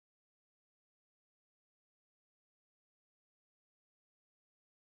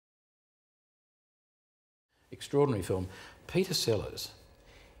extraordinary film. Peter Sellers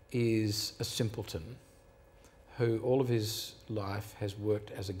is a simpleton who all of his life has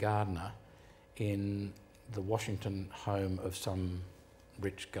worked as a gardener in the Washington home of some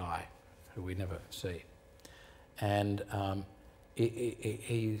rich guy who we never see. And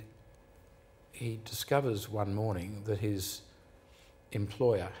he discovers one morning that his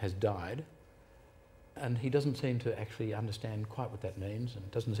employer has died, and he doesn't seem to actually understand quite what that means, and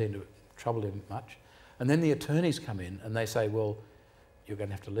it doesn't seem to trouble him much. And then the attorneys come in and they say, well, you're going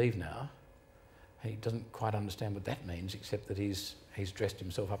to have to leave now. He doesn't quite understand what that means, except that he's dressed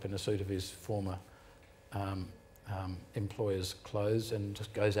himself up in a suit of his former employer's clothes and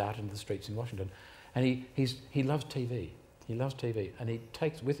just goes out into the streets in Washington. And he loves TV. He loves TV, and he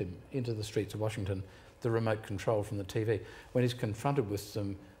takes with him into the streets of Washington the remote control from the TV. When he's confronted with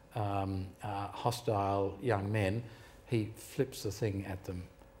some hostile young men, he flips the thing at them,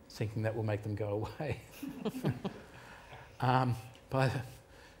 thinking that will make them go away. By a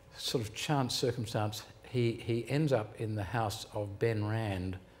sort of chance circumstance, he ends up in the house of Ben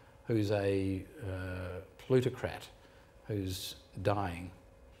Rand, who's a plutocrat who's dying,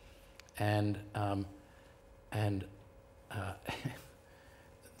 and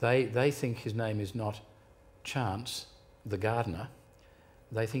they think his name is not Chance, the gardener.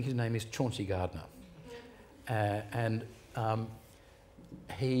 They think his name is Chauncey Gardner, and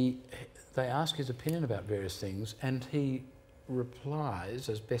they ask his opinion about various things, and he replies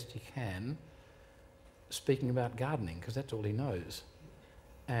as best he can, speaking about gardening, because that's all he knows.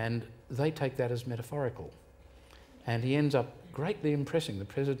 And they take that as metaphorical. And he ends up greatly impressing the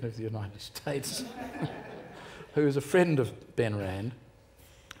President of the United States, who is a friend of Ben Rand.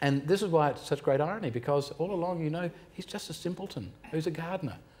 And this is why it's such great irony, because all along, you know, he's just a simpleton who's a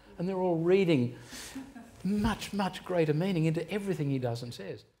gardener. And they're all reading much, much greater meaning into everything he does and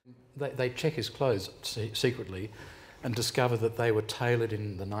says. They check his clothes secretly and discover that they were tailored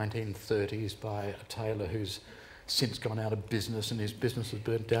in the 1930s by a tailor who's since gone out of business, and his business has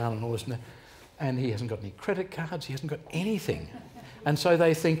burnt down and all this. And he hasn't got any credit cards, he hasn't got anything. And so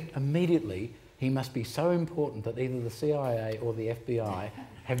they think immediately he must be so important that either the CIA or the FBI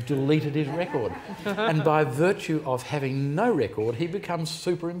have deleted his record. And by virtue of having no record, he becomes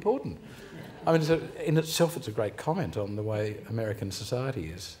super important. I mean, in itself, it's a great comment on the way American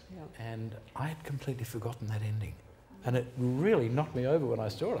society is. And I had completely forgotten that ending. And it really knocked me over when I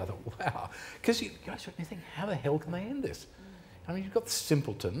saw it. I thought, wow. Because you guys certainly think, how the hell can they end this? I mean, you've got the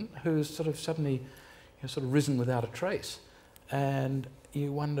simpleton who's sort of suddenly, you know, sort of risen without a trace. And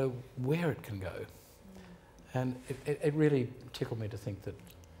you wonder where it can go. And it really tickled me to think that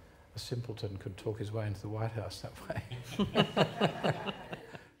a simpleton could talk his way into the White House that way.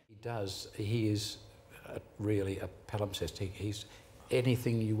 He does. He is really a palimpsest. He's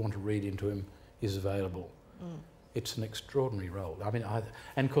anything you want to read into him is available. It's an extraordinary role. I mean,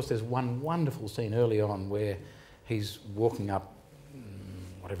 and of course there's one wonderful scene early on where he's walking up,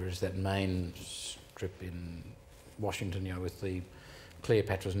 whatever is that main strip in Washington, you know, with the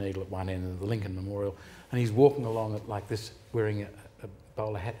Cleopatra's Needle at one end and the Lincoln Memorial, and he's walking along it like this, wearing a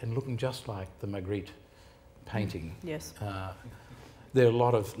bowler hat and looking just like the Magritte painting. Yes. There are a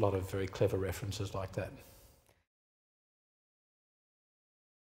lot of very clever references like that.